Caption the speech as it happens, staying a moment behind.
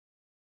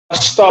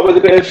start with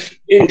a bit of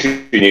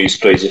injury news,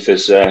 please, if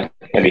there's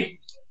any.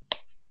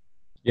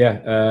 Yeah,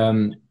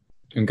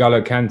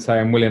 N'Golo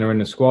Kante and Willian are in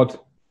the squad.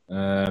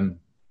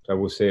 So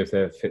we'll see if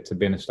they're fit to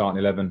be in the starting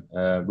 11.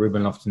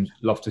 Ruben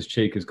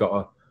Loftus-Cheek has got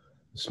a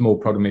small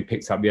problem he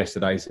picked up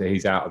yesterday, so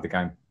he's out of the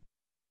game.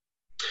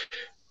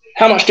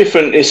 How much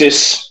different is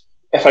this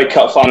FA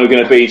Cup final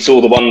going to be to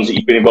all the ones that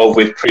you've been involved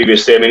with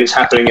previously? I mean, it's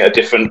happening at a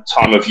different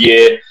time of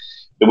year.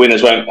 The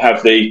winners won't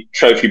have the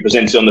trophy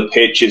presented on the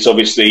pitch. It's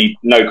obviously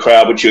no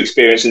crowd, which you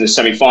experienced in the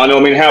semi-final. I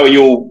mean, how are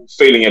you all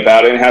feeling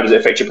about it, and how does it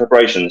affect your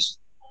preparations?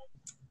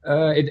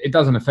 It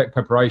doesn't affect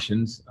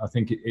preparations. I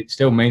think it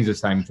still means the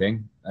same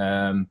thing,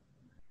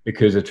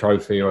 because a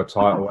trophy or a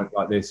title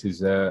like this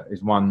is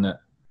one that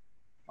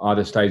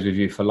either stays with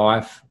you for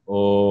life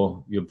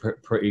or you're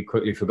pretty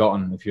quickly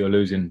forgotten if you're a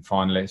losing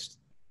finalist.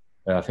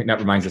 I think that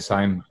remains the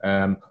same.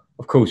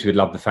 Of course, we'd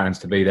love the fans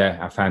to be there.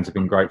 Our fans have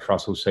been great for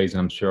us all season.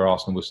 I'm sure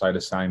Arsenal will say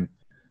the same,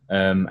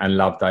 and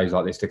love days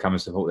like this to come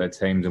and support their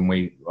teams. And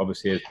we,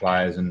 obviously, as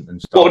players and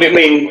staff, what would it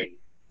mean?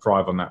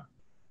 Thrive on that.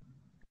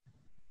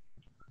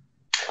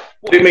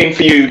 What would it mean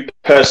for you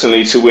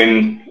personally to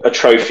win a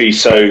trophy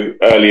so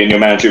early in your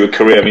managerial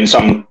career? I mean,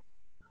 some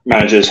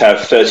managers have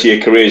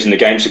 30-year careers in the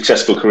game,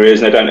 successful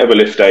careers, and they don't ever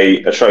lift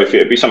a trophy.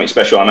 It'd be something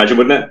special, I imagine,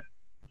 wouldn't it?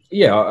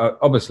 Yeah,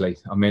 obviously.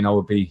 I mean, I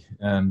would be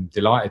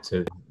delighted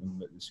to.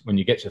 When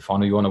you get to the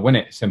final, you want to win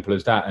it. Simple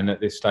as that. And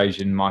at this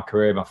stage in my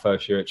career, my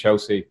first year at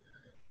Chelsea,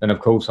 then of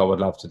course I would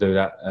love to do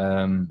that,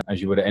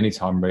 as you would at any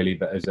time, really.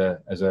 But as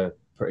a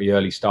pretty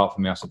early start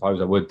for me, I suppose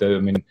I would do. I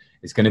mean,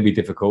 it's going to be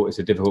difficult. It's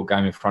a difficult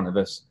game in front of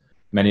us.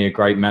 Many a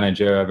great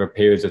manager over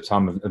periods of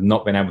time have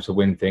not been able to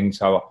win things.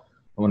 So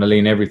I want to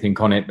lean everything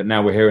on it. But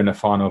now we're here in the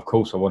final. Of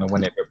course, I want to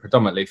win it, but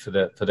predominantly for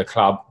the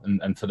club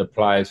and for the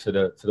players, for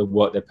the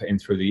work they're putting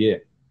through the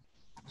year.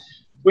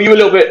 Were you a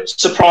little bit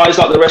surprised,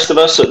 like the rest of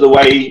us, at the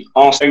way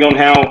Arsenal on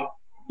how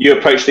you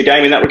approached the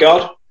game in that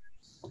regard?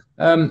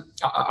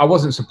 I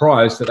wasn't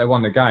surprised that they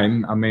won the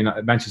game. I mean,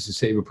 Manchester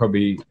City were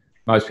probably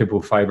most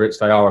people's favourites.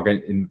 They are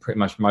in pretty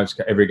much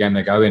every game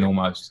they go in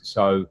almost.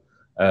 So,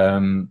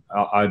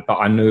 but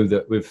I knew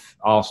that with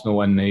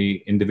Arsenal and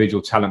the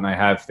individual talent they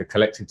have, the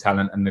collective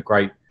talent and the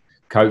great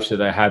coach that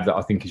they have, that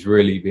I think has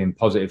really been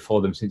positive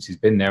for them since he's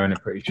been there in a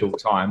pretty short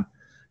time,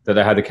 that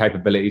they had the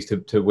capabilities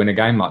to win a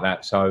game like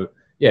that. So,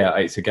 yeah,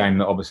 it's a game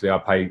that obviously I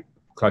pay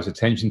close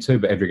attention to,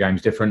 but every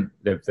game's different.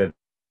 They've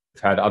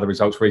had other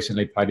results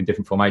recently, played in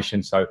different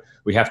formations, so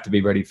we have to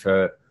be ready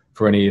for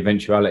any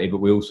eventuality, but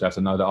we also have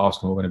to know that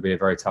Arsenal are going to be a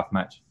very tough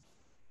match.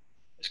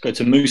 Let's go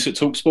to Moose at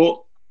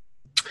TalkSport.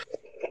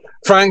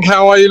 Frank,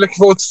 how are you looking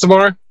forward to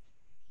tomorrow?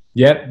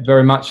 Yeah,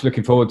 very much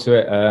looking forward to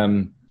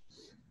it.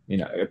 You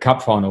know, a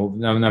cup final,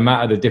 no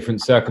matter the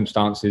different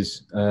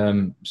circumstances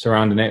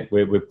surrounding it,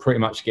 we're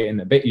pretty much getting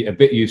a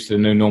bit used to the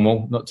new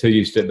normal. Not too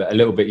used to it, but a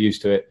little bit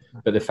used to it.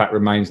 But the fact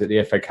remains that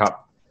the FA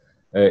Cup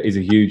is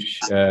a huge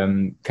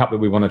cup that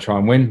we want to try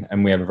and win,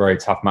 and we have a very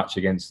tough match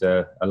against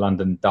a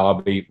London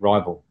derby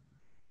rival.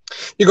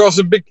 You've got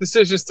some big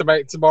decisions to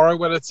make tomorrow,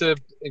 whether to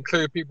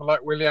include people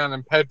like Willian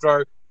and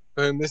Pedro,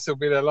 for whom this will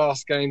be their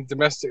last game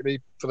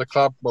domestically for the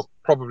club. Well,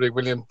 probably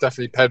Willian,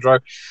 definitely Pedro.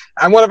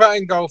 And what about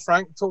in goal,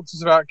 Frank? Talk to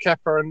us about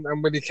Kepa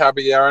and Willy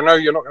Caballero. I know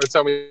you're not going to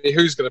tell me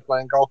who's going to play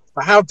in goal,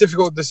 but how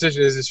difficult a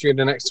decision is this for you in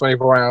the next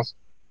 24 hours?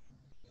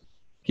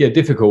 Yeah,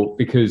 difficult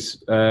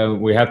because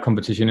we have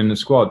competition in the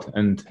squad,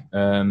 and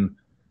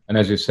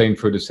as we've seen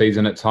through the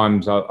season, at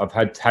times I've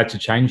had to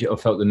change it or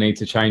felt the need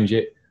to change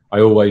it. I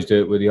always do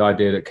it with the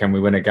idea that can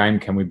we win a game?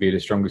 Can we be the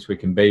strongest we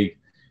can be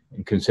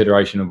in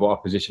consideration of what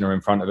opposition are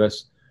in front of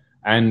us?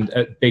 And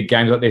at big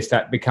games like this,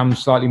 that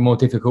becomes slightly more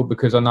difficult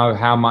because I know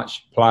how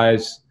much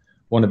players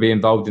want to be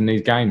involved in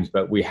these games.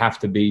 But we have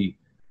to be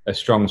a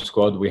strong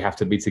squad. We have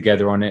to be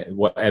together on it,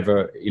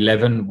 whatever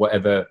 11,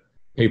 whatever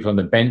people on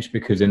the bench,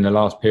 because in the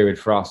last period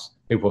for us,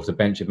 people off the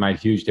bench have made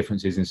huge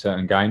differences in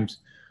certain games.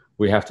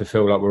 We have to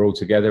feel like we're all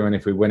together. And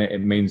if we win it, it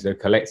means a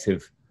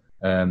collective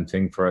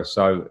thing for us.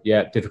 So,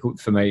 yeah, difficult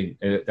for me.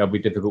 They'll be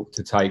difficult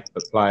to take,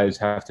 but players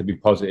have to be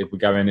positive. We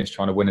go in this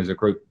trying to win as a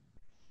group.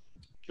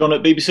 John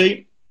at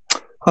BBC.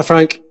 Hi,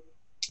 Frank.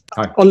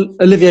 Hi.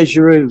 Olivier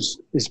Giroud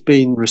has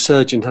been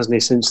resurgent, hasn't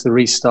he, since the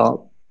restart?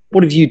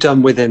 What have you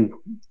done with him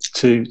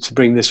to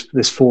bring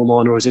this form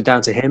on, or is it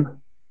down to him?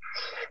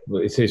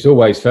 Well, it's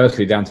always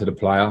firstly down to the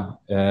player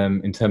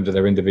in terms of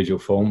their individual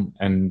form,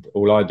 and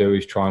all I do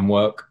is try and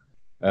work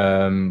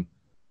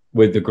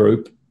with the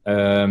group,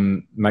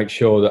 make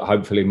sure that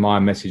hopefully my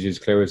message is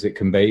clear as it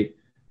can be,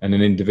 and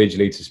then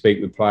individually to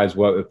speak with players,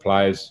 work with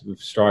players, with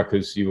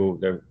strikers.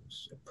 They're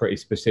pretty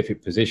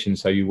specific position,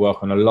 so you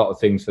work on a lot of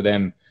things for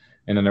them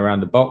in and around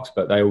the box,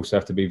 but they also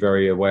have to be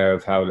very aware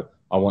of how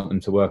I want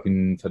them to work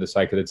in for the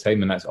sake of the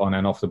team, and that's on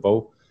and off the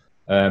ball.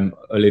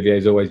 Olivier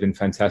has always been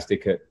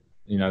fantastic at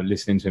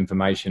listening to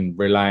information,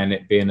 relaying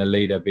it, being a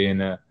leader,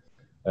 being a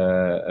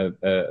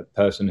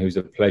person who's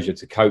a pleasure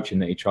to coach,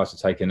 and that he tries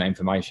to take in that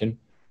information.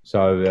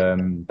 So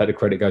better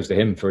credit goes to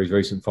him for his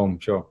recent form,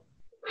 sure.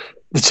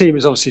 The team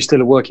is obviously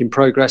still a work in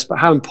progress, but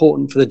how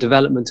important for the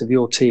development of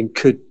your team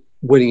could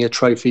winning a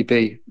trophy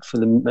be for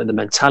them, and the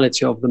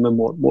mentality of them, and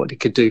what it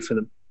could do for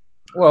them?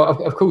 Well,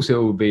 of course, it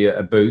will be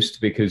a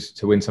boost, because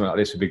to win something like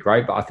this would be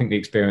great. But I think the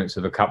experience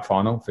of a cup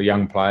final for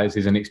young players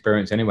is an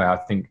experience anyway. I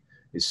think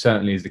it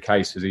certainly is the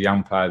case as a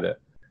young player that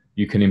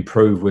you can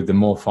improve with the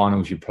more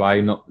finals you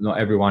play. Not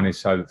everyone is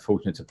so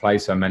fortunate to play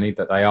so many,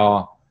 but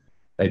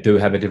they do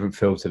have a different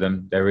feel to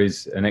them. There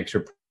is an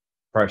extra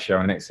pressure,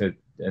 an extra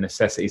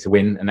necessity to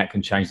win, and that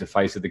can change the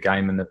face of the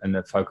game and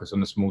the focus on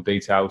the small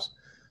details.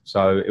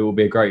 So it will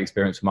be a great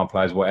experience for my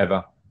players,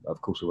 whatever.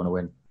 Of course, we want to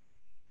win.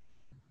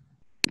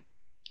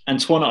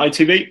 Antoine at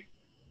ITV.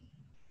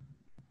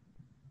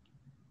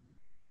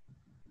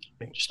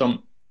 Just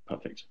on.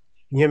 Perfect.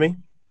 Can you hear me?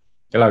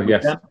 Hello,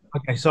 yes. Yeah.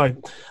 Okay, sorry.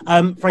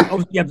 Frank,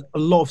 obviously you had a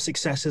lot of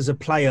success as a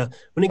player.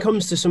 When it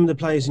comes to some of the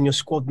players in your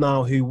squad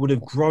now who would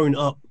have grown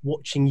up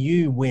watching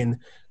you win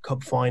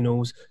cup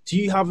finals, do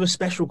you have a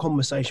special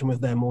conversation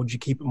with them, or do you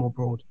keep it more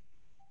broad?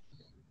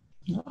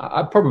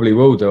 I probably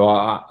will do.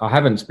 I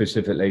haven't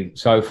specifically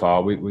so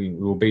far. We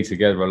will be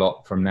together a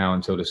lot from now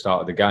until the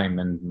start of the game,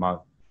 and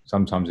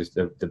sometimes it's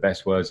the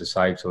best words are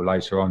saved till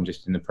later on,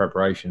 just in the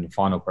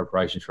final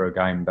preparation for a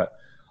game. But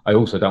I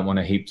also don't want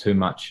to heap too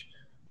much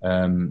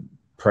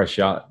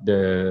pressure.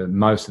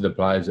 Most of the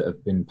players that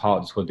have been part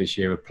of the squad this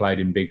year have played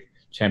in big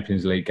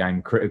Champions League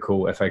games,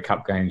 critical FA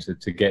Cup games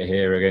to get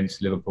here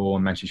against Liverpool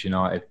and Manchester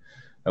United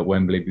at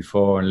Wembley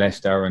before, and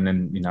Leicester, and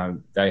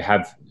then they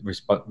have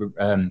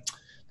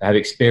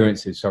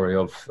experiences,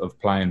 of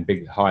playing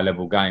big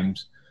high-level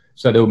games.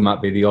 So there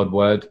might be the odd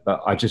word,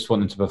 but I just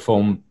want them to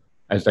perform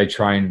as they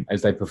train,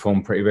 as they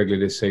perform pretty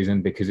regularly this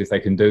season, because if they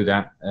can do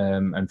that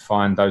and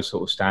find those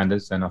sort of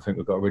standards, then I think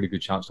we've got a really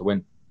good chance to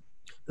win.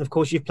 Of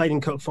course, you've played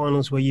in cup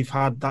finals where you've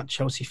had that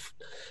Chelsea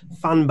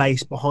fan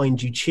base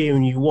behind you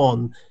cheering you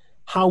on.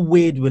 How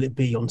weird will it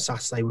be on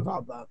Saturday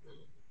without that?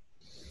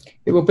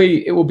 It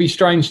will be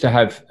strange to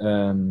have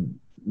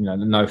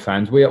no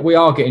fans. We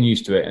are getting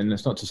used to it, and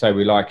it's not to say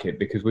we like it,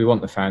 because we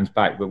want the fans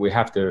back, but we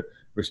have to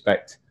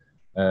respect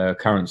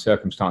current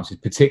circumstances,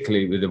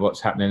 particularly with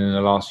what's happening in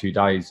the last few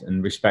days,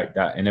 and respect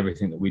that in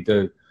everything that we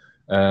do.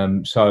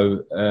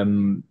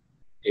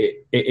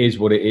 It is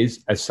what it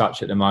is as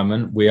such at the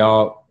moment.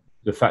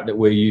 The fact that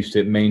we're used to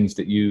it means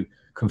that you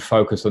can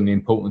focus on the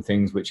important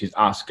things, which is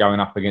us going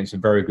up against a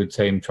very good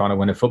team trying to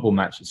win a football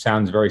match. It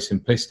sounds very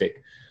simplistic,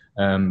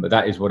 but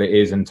that is what it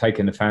is, and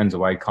taking the fans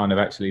away kind of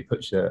actually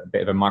puts a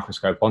bit of a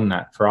microscope on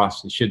that. For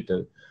us, it should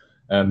do.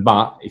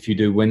 But if you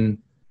do win,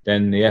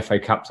 then the FA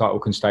Cup title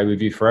can stay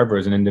with you forever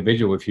as an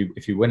individual if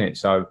you win it.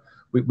 So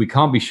we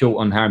can't be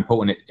short on how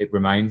important it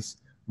remains,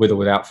 with or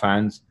without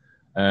fans,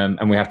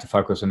 and we have to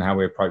focus on how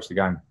we approach the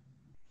game.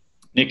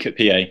 Nick at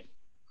PA.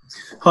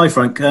 Hi,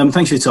 Frank.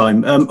 Thanks for your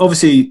time.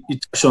 Obviously, you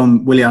touched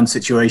on Willian's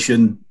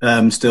situation,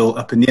 still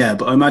up in the air,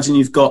 but I imagine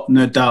you've got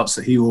no doubts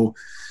that he will,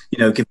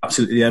 give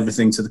absolutely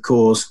everything to the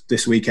cause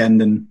this weekend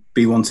and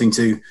be wanting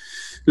to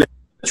lift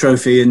the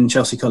trophy in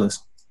Chelsea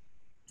colours.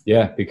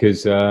 Yeah,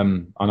 because I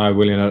know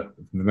Willian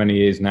for many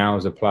years now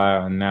as a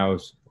player and now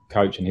as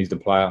coach, and he's the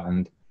player.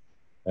 And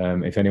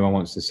if anyone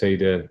wants to see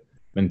the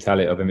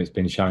mentality of him, it's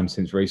been shown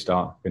since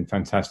restart. It's been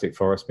fantastic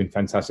for us. Been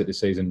fantastic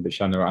this season, but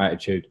shown the right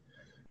attitude.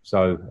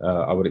 So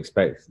I would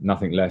expect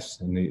nothing less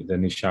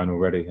than he's shown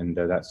already, and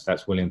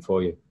that's Willian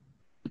for you.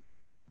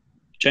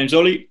 James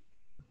Ollie.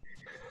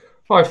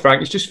 Hi,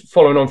 Frank. It's just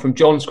following on from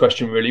John's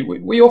question, really.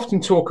 We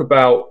often talk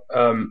about,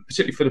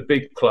 particularly for the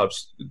big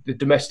clubs, the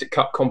domestic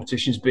cup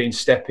competitions being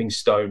stepping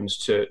stones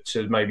to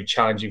maybe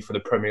challenging for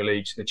the Premier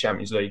League, to the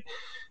Champions League.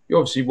 You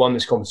obviously won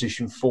this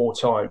competition 4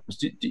 times.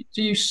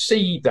 Do you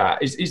see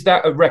that? Is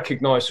that a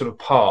recognised sort of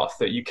path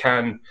that you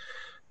can,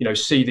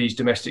 see these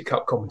domestic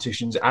cup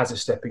competitions as a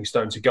stepping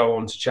stone to go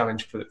on to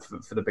challenge for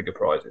the bigger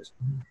prizes?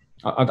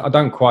 I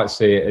don't quite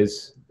see it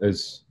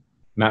as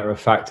matter of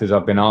fact, as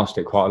I've been asked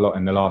it quite a lot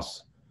in the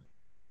last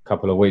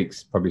couple of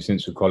weeks, probably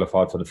since we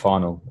qualified for the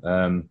final.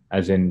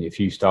 As in, if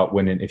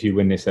you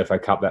win this FA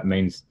Cup, that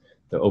means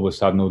that all of a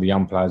sudden all the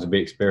young players will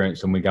be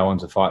experienced and we go on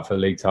to fight for the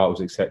league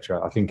titles,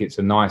 etc. I think it's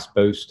a nice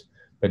boost,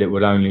 but it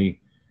would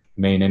only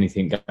mean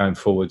anything going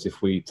forwards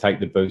if we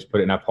take the boost,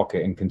 put it in our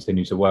pocket, and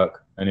continue to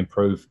work and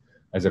improve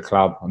as a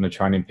club on the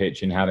training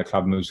pitch and how the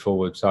club moves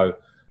forward. So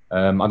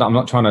I'm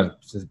not trying to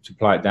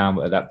play it down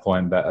at that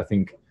point, but I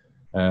think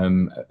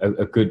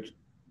a good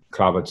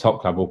club, a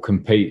top club, will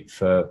compete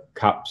for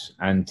cups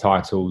and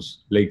titles,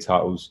 league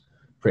titles,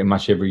 pretty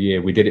much every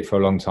year. We did it for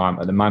a long time.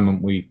 At the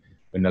moment,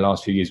 in the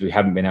last few years, we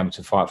haven't been able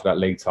to fight for that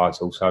league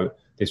title. So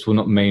this will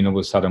not mean all of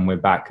a sudden we're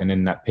back and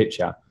in that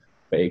picture,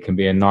 but it can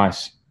be a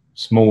nice,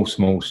 small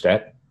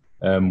step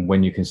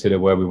when you consider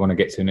where we want to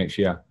get to next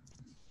year.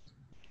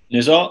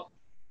 Nizar?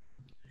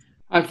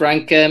 Hi,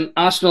 Frank.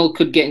 Arsenal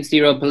could get into the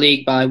Europa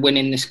League by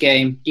winning this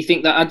game. Do you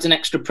think that adds an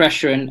extra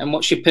pressure? And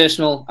what's your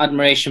personal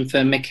admiration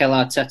for Mikel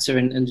Arteta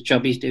and the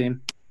job he's doing?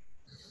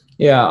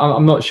 Yeah,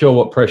 I'm not sure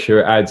what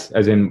pressure it adds,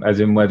 as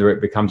in whether it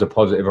becomes a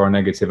positive or a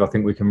negative. I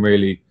think we can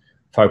really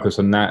focus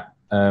on that.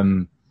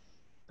 And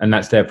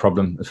that's their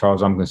problem, as far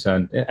as I'm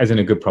concerned. As in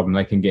a good problem,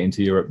 they can get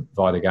into Europe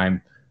via the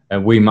game.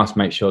 And we must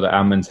make sure that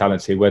our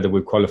mentality, whether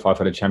we qualify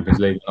for the Champions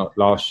League or not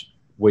last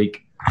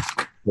week,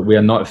 that we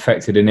are not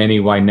affected in any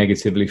way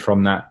negatively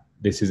from that.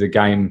 This is a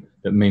game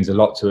that means a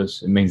lot to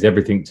us. It means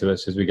everything to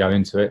us as we go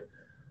into it.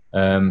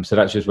 So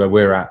that's just where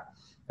we're at.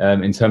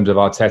 In terms of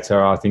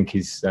Arteta, I think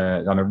he's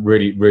done a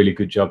really, really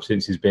good job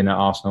since he's been at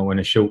Arsenal in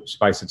a short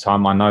space of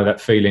time. I know that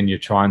feeling. You're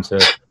trying to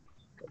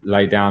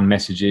lay down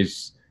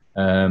messages,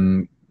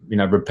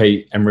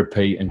 repeat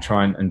and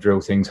try and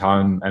drill things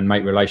home and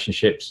make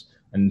relationships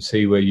and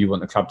see where you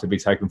want the club to be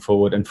taken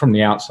forward. And from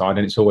the outside,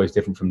 and it's always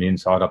different from the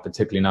inside, I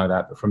particularly know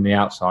that, but from the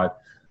outside,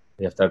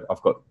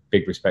 I've got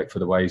big respect for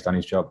the way he's done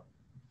his job.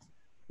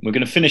 We're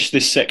going to finish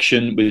this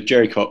section with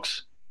Jerry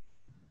Cox.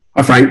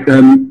 Hi, Frank.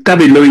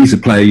 David Luiz is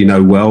a player you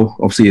know well,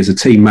 obviously as a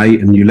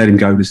teammate, and you let him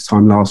go this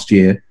time last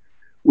year.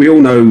 We all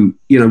know,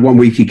 1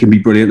 week he can be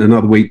brilliant,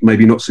 another week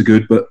maybe not so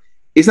good, but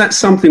is that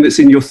something that's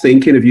in your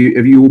thinking? Have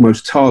you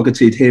almost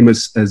targeted him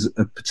as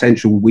a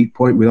potential weak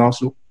point with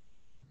Arsenal?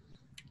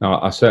 No,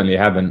 I certainly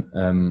haven't.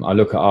 I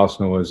look at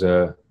Arsenal as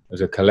a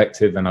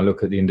collective, and I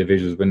look at the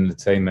individuals within the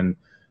team, and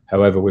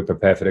however we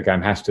prepare for the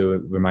game has to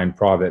remain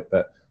private.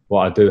 But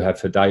what I do have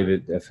for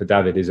David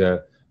is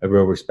a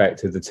real respect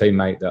to the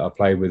teammate that I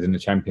played with in the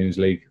Champions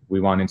League.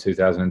 We won in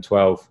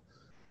 2012,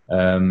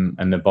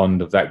 and the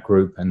bond of that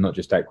group, and not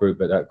just that group,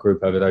 but that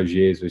group over those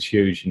years was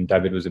huge. And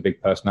David was a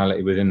big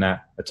personality within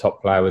that, a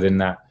top player within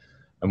that.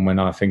 And when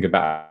I think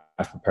about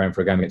preparing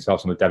for a game against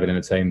Arsenal with David in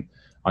the team,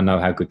 I know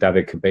how good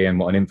David could be and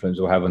what an influence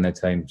he'll have on their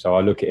team. So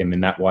I look at him in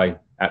that way,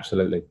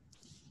 absolutely.